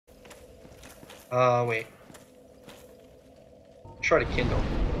Wait. Try to kindle.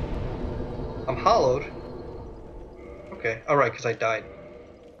 I'm hollowed. Okay. Alright, because I died.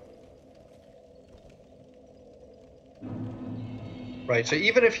 Right, so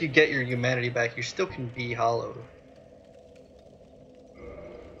even if you get your humanity back, you still can be hollowed.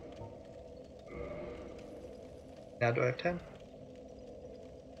 Now do I have 10?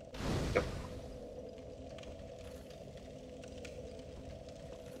 Yep.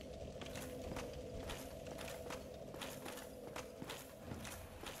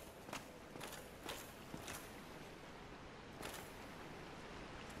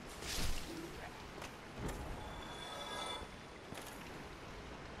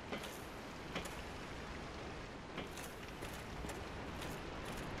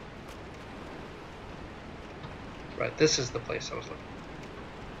 Right, this is the place I was looking.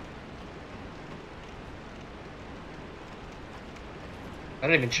 I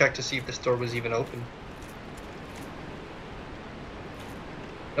didn't even check to see if this door was even open.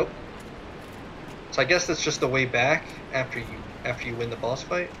 Nope. So I guess that's just the way back after you win the boss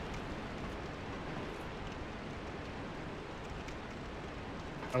fight.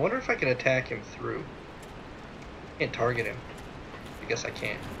 I wonder if I can attack him through. I can't target him. I guess I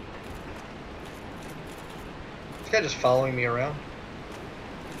can't. This guy just following me around.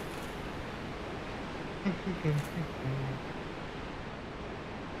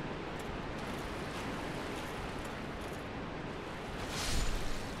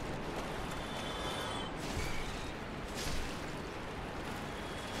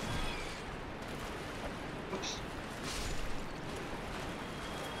 Oops.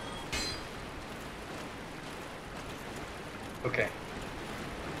 Okay.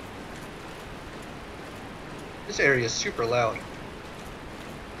 This area is super loud.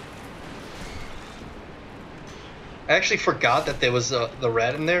 I actually forgot that there was the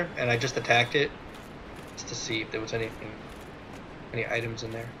rat in there, and I just attacked it just to see if there was any items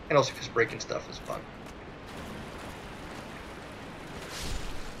in there, and also because breaking stuff is fun.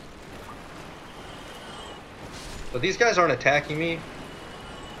 But these guys aren't attacking me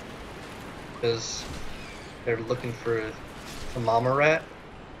because they're looking for the mama rat.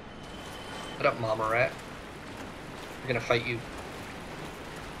 What up, mama rat? We're gonna fight you.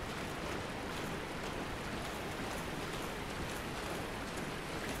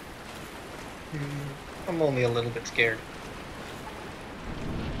 I'm only a little bit scared.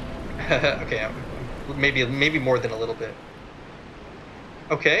 Okay, maybe more than a little bit.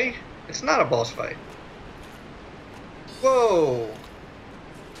 Okay, it's not a boss fight. Whoa!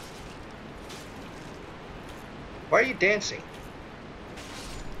 Why are you dancing?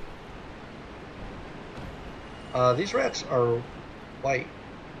 These rats are white.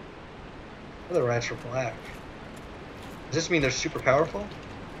 Other rats are black. Does this mean they're super powerful?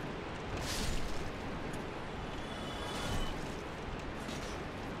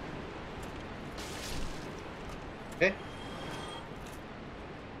 Okay.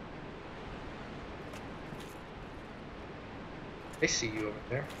 I see you over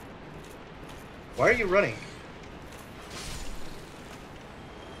there. Why are you running?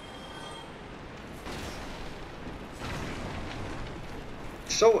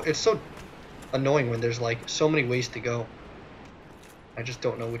 It's so annoying when there's like so many ways to go. I just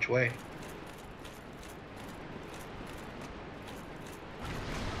don't know which way.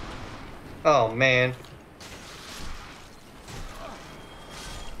 Oh man.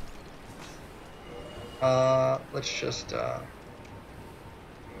 Let's just I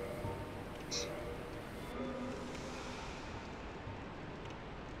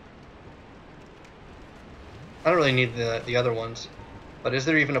don't really need the other ones. But is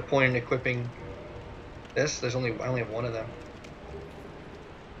there even a point in equipping this? I only have one of them.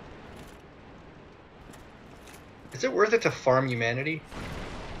 Is it worth it to farm humanity?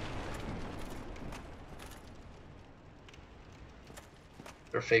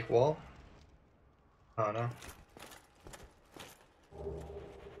 Is there a fake wall? Oh no.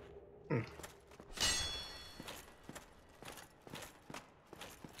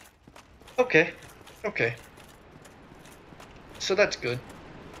 Okay. Okay. So that's good.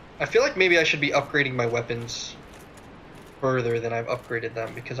 I feel like maybe I should be upgrading my weapons further than I've upgraded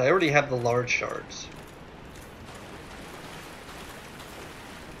them, because I already have the large shards.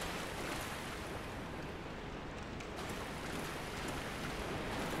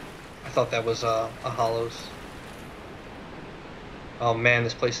 I thought that was a hollows. Oh man,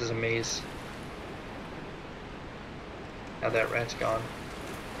 this place is a maze. Now that rat's gone.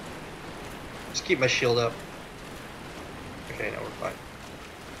 Just keep my shield up. Okay, now we're fine.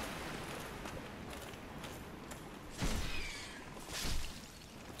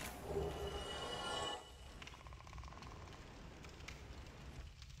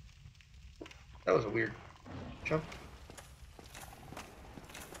 That was a weird jump.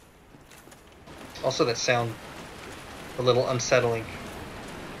 Also, that sound a little unsettling.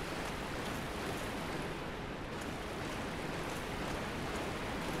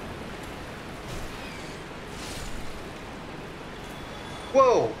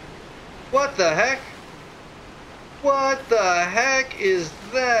 Whoa! What the heck? What the heck is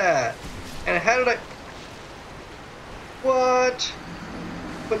that? And how did I... What?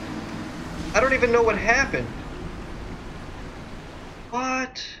 But I don't even know what happened.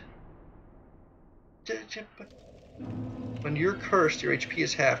 What? When you're cursed, your HP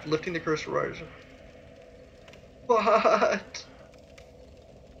is halved. Lifting the curse rises. What?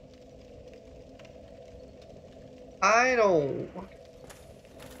 I don't...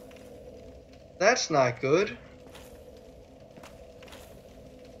 That's not good.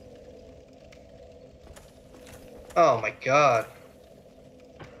 Oh my god.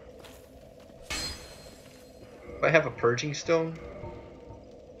 Do I have a purging stone?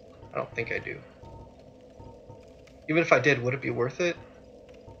 I don't think I do. Even if I did, would it be worth it?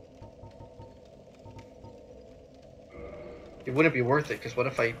 It wouldn't be worth it, because what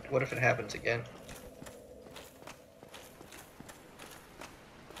if it happens again?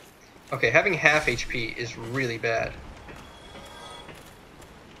 Okay, having half HP is really bad.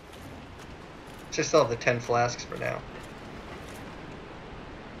 I still have the 10 flasks for now.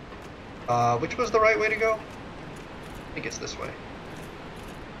 Which was the right way to go? I think it's this way.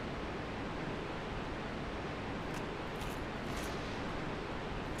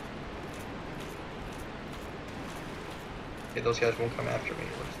 Okay, those guys won't come after me,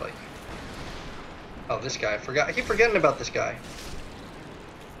 it looks like. Oh, this guy. I keep forgetting about this guy.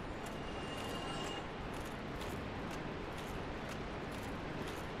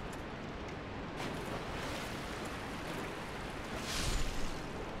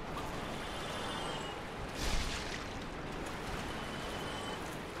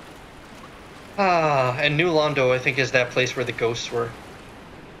 And New Londo, I think, is that place where the ghosts were.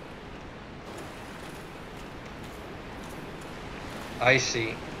 I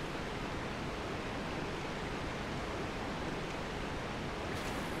see.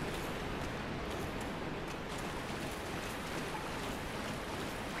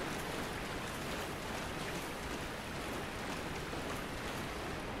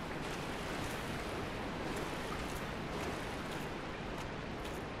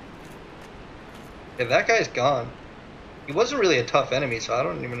 Yeah, that guy's gone. He wasn't really a tough enemy, so I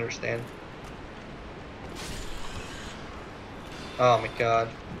don't even understand. Oh my god.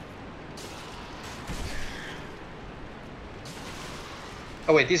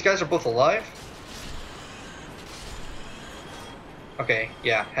 Oh wait, these guys are both alive? Okay,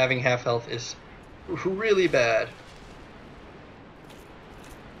 yeah, having half health is really bad.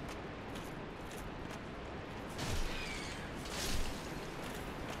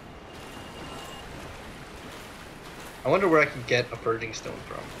 I wonder where I can get a purging stone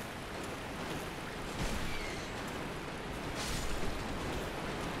from.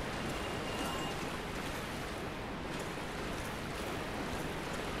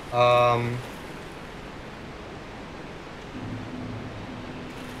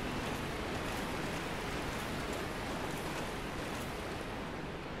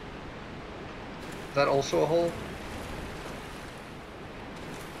 Is that also a hole?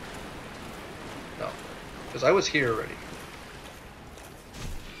 No, because I was here already.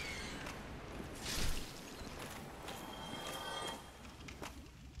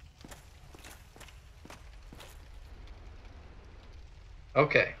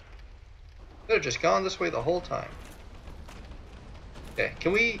 Okay. Could have just gone this way the whole time. Okay,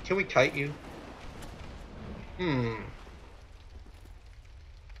 can we kite you?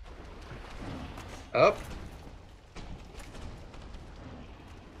 Up.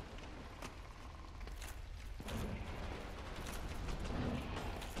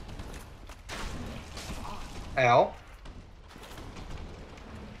 Ow.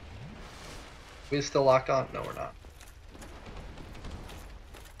 We still locked on? No, we're not.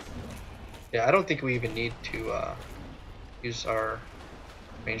 Yeah, I don't think we even need to use our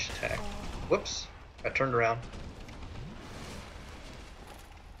ranged attack. Whoops, I turned around.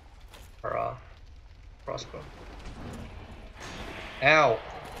 Our crossbow. Ow!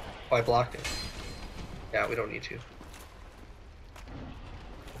 Oh, I blocked it. Yeah, we don't need to.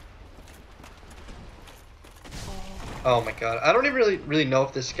 Oh my god, I don't even really know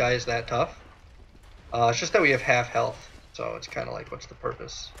if this guy is that tough. It's just that we have half health, so it's kind of like, what's the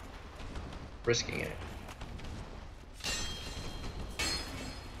purpose? Risking it.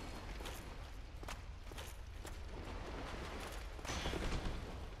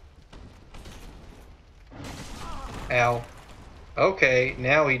 Ow. Okay,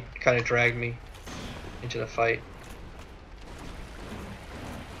 now he kind of dragged me into the fight.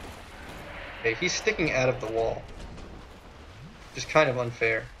 Okay, he's sticking out of the wall. Which is kind of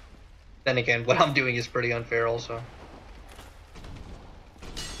unfair. Then again, what I'm doing is pretty unfair also.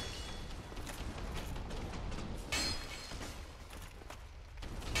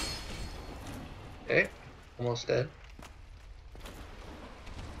 Okay, almost dead.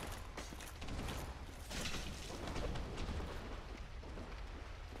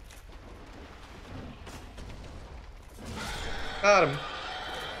 Got him.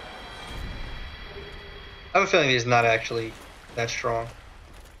 I have a feeling he's not actually that strong.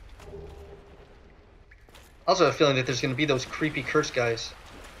 Also, I have a feeling that there's going to be those creepy curse guys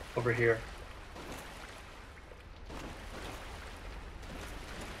over here.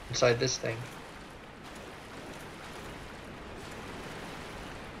 Inside this thing.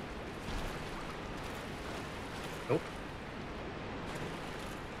 Nope.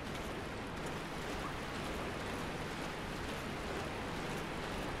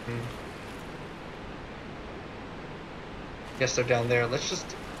 Guess they're down there. Let's just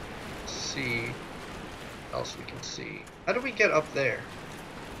see what else we can see. How do we get up there?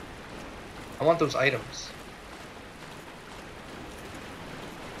 I want those items.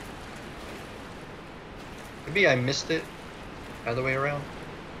 Maybe I missed it. Other way around.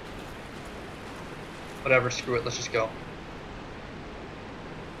 Whatever, screw it, let's just go.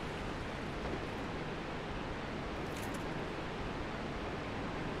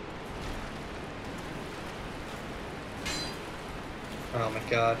 Oh my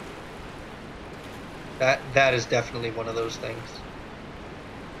god. That is definitely one of those things.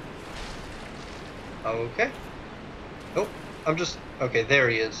 Okay. Nope. I'm just... Okay, there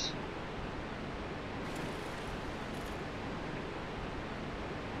he is.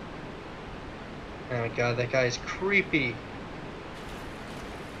 Oh my god, that guy is creepy.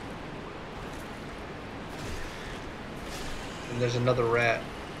 And there's another rat.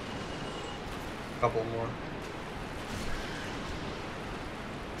 A couple more.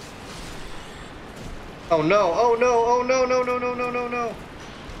 Oh no, oh no, oh no, no, no, no, no, no, no.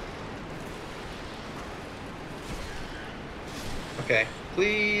 Okay,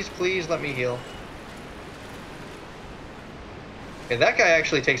 please, please let me heal. Okay, that guy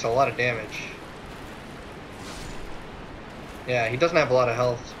actually takes a lot of damage. Yeah, he doesn't have a lot of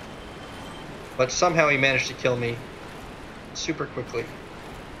health. But somehow he managed to kill me super quickly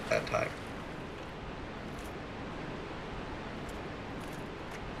that time.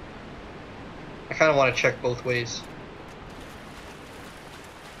 I kind of want to check both ways.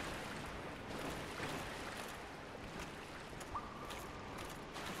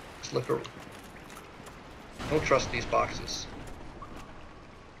 Just look around. Don't trust these boxes.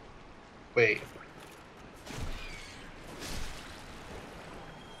 Wait.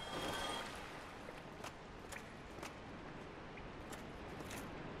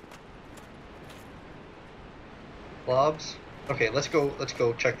 Blobs? Okay, let's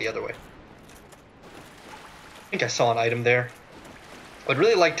go check the other way. I think I saw an item there. I'd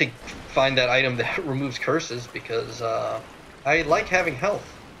really like to find that item that removes curses because I like having health.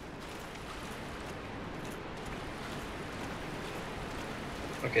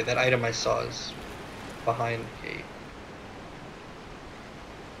 Okay, that item I saw is behind the gate.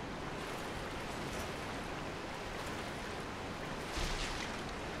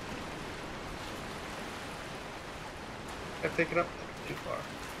 Can I pick it up? Too far.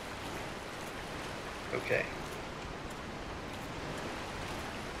 Okay.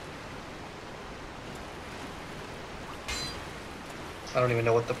 I don't even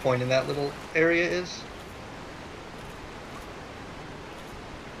know what the point in that little area is.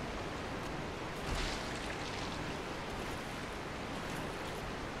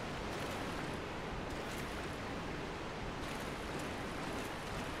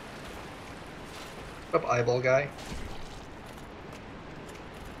 What up, eyeball guy?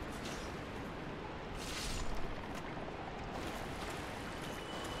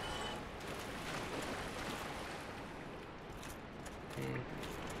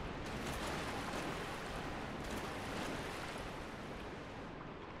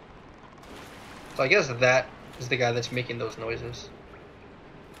 So I guess that is the guy that's making those noises.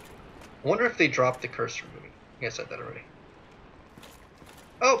 I wonder if they dropped the curse from me. I think I said that already.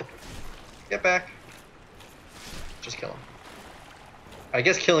 Oh! Get back. Just kill him. I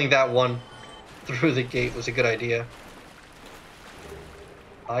guess killing that one through the gate was a good idea.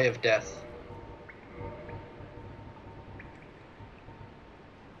 Eye of Death.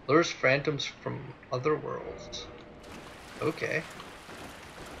 Lures phantoms from other worlds. Okay.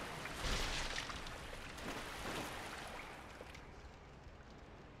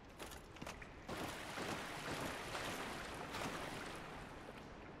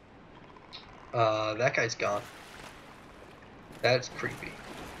 That guy's gone. That's creepy.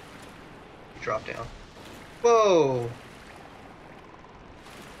 Drop down. Whoa!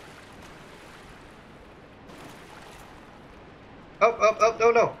 Oh,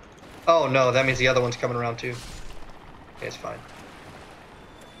 no, no. Oh, no, that means the other one's coming around too. Okay, it's fine.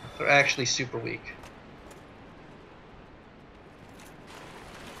 They're actually super weak.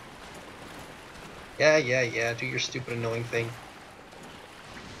 Yeah, do your stupid annoying thing.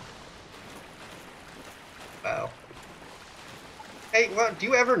 Wow. Hey, what? Do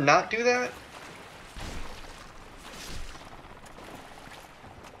you ever not do that?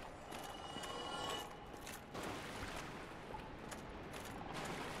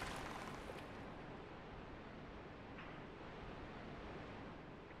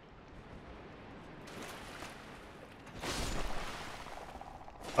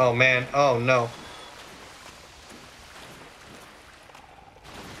 Oh man, oh no.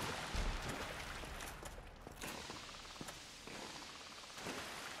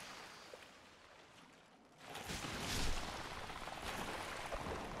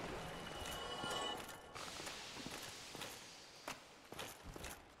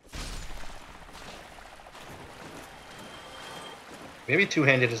 Maybe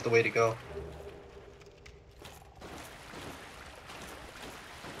two-handed is the way to go.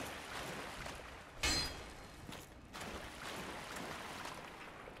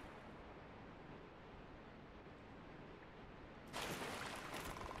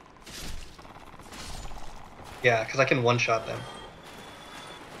 Yeah, because I can one-shot them.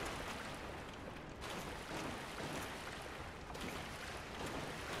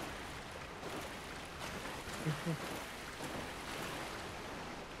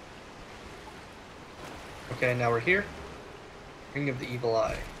 Okay, now we're here. Ring of the Evil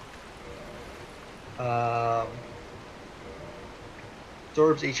Eye.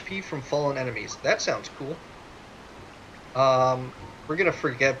 Absorbs HP from fallen enemies. That sounds cool. We're gonna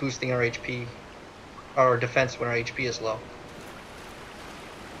forget boosting our HP, our defense when our HP is low.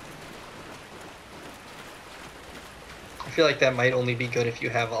 I feel like that might only be good if you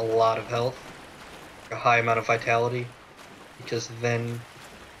have a lot of health, a high amount of vitality, because then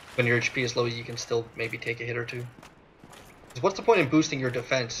when your HP is low, you can still maybe take a hit or two. Because what's the point in boosting your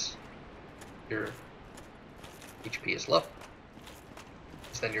defense? Your HP is low.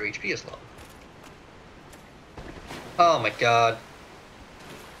 Because then your HP is low. Oh my god.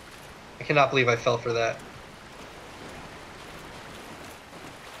 I cannot believe I fell for that.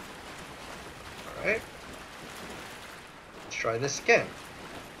 Alright. Let's try this again.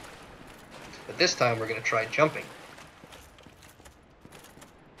 But this time we're going to try jumping.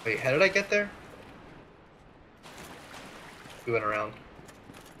 Wait, how did I get there? We went around.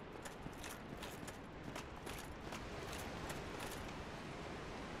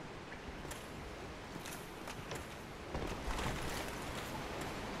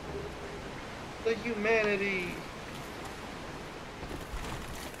 The humanity!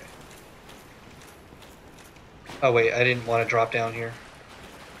 Oh wait, I didn't want to drop down here.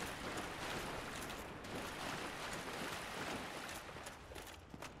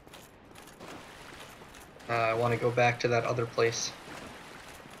 I want to go back to that other place.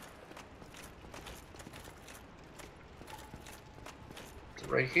 Is it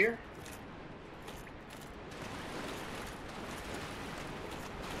right here?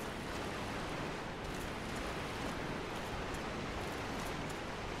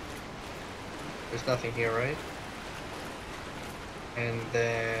 There's nothing here, right? And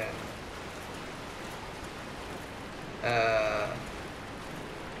then...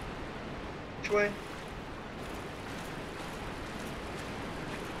 which way?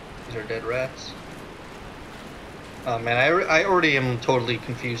 These are dead rats. Oh man, I already am totally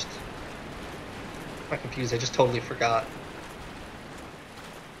confused. I'm not confused, I just totally forgot.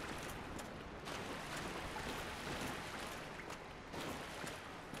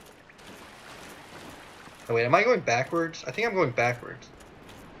 Oh wait, am I going backwards? I think I'm going backwards.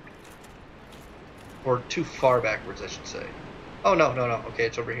 Or too far backwards, I should say. Oh no. Okay,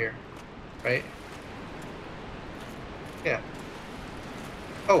 it's over here. Right? Yeah.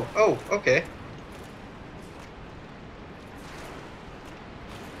 Oh, okay.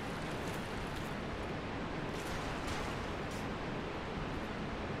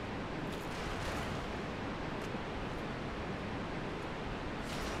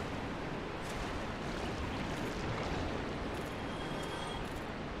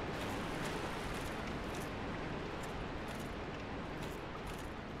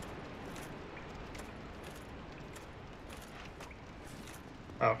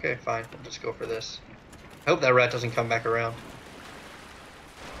 Okay, fine. We'll just go for this. I hope that rat doesn't come back around.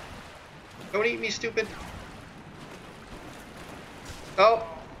 Don't eat me, stupid. Oh.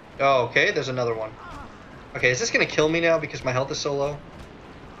 Oh, okay, there's another one. Okay, is this gonna kill me now because my health is so low?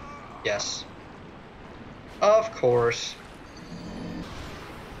 Yes. Of course.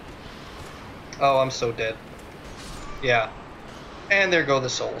 Oh, I'm so dead. Yeah. And there go the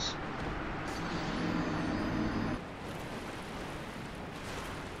souls.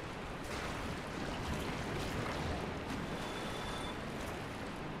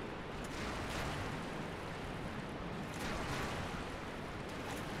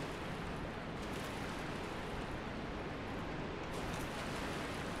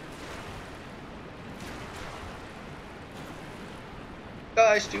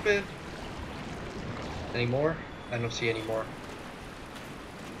 Die, stupid. Any more? I don't see any more.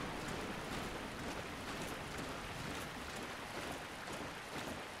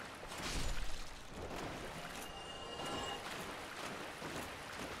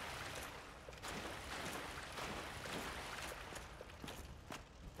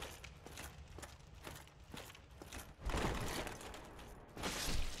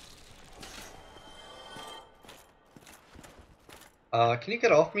 Can you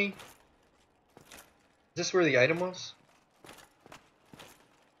get off me? Is this where the item was?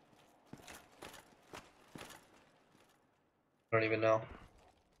 I don't even know.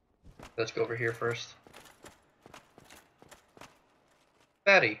 Let's go over here first.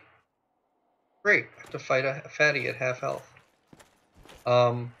 Fatty. Great. I have to fight a fatty at half health.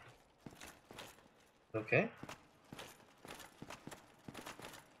 Okay.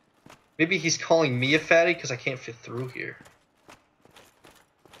 Maybe he's calling me a fatty because I can't fit through here.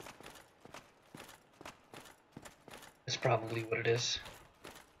 That's probably what it is.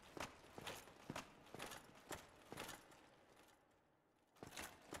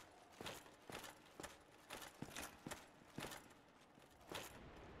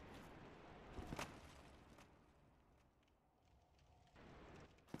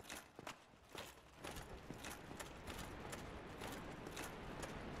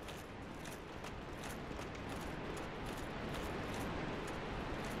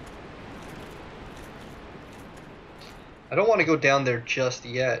 I don't want to go down there just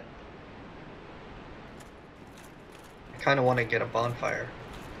yet. I kind of want to get a bonfire.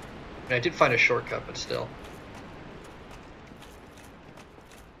 And I did find a shortcut, but still.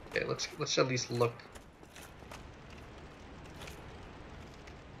 Okay, let's at least look.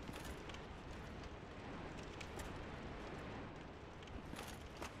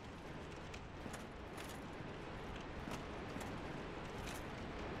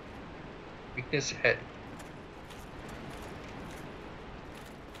 Weakness head.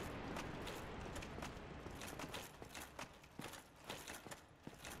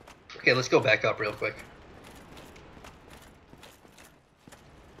 Okay, let's go back up real quick.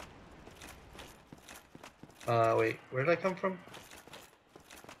 Wait, where did I come from?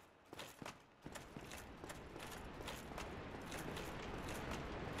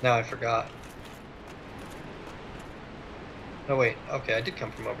 Now I forgot. No, wait, okay, I did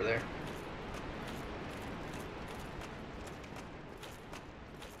come from over there.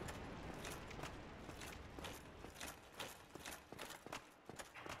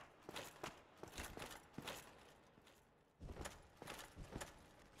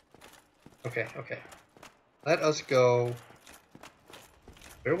 Okay, okay. Let us go.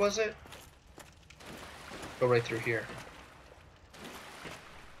 Where was it? Go right through here.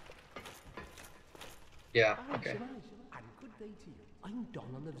 Yeah, okay.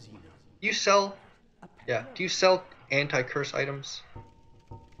 You sell? Yeah, do you sell anti-curse items?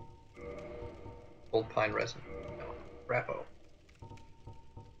 Old pine resin. No. Rappo.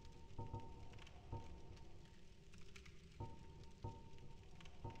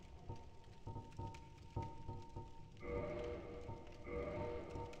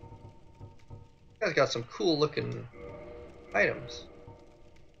 You guys got some cool looking items.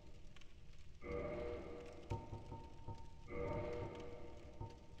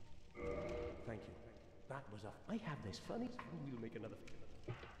 Thank you. That was a. I have this funny. We'll make another.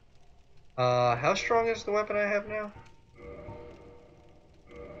 How strong is the weapon I have now?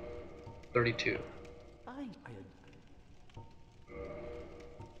 32.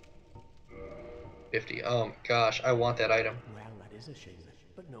 50. Oh gosh, I want that item. Well, that is a shame.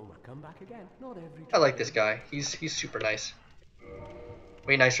 But no, we'll come back again. Not every. I like this guy. He's super nice.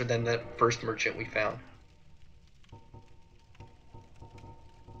 Way nicer than that first merchant we found.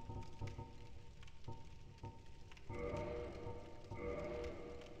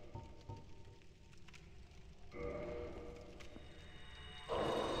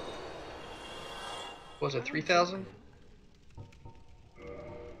 Was it 3,000?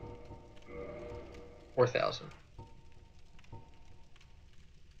 4,000.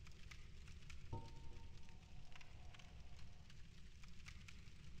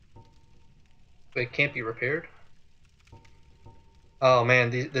 Wait, it can't be repaired? Oh man,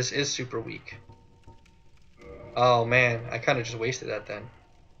 this is super weak. Oh man, I kind of just wasted that then.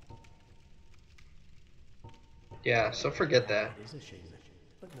 Yeah, so forget that. It is a shame,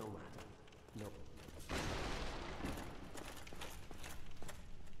 but no matter.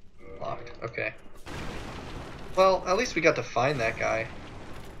 No. Locked. Okay. Well, at least we got to find that guy.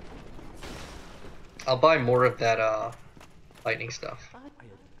 I'll buy more of that lightning stuff.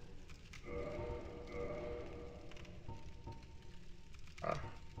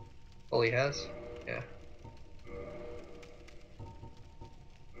 All he has? Yeah.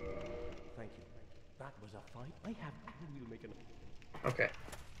 Thank you. That was a fight. I have. We'll make an. Okay.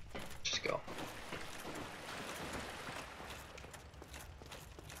 Just go.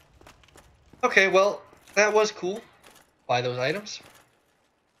 Okay, well, that was cool. Buy those items.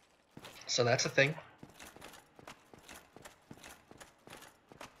 So that's a thing.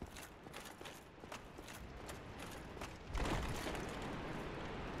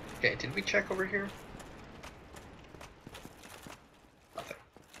 Okay, did we check over here? Nothing.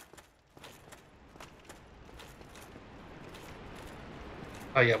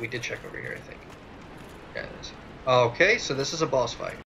 Oh yeah, we did check over here, I think. Yeah, it is. Okay, so this is a boss fight.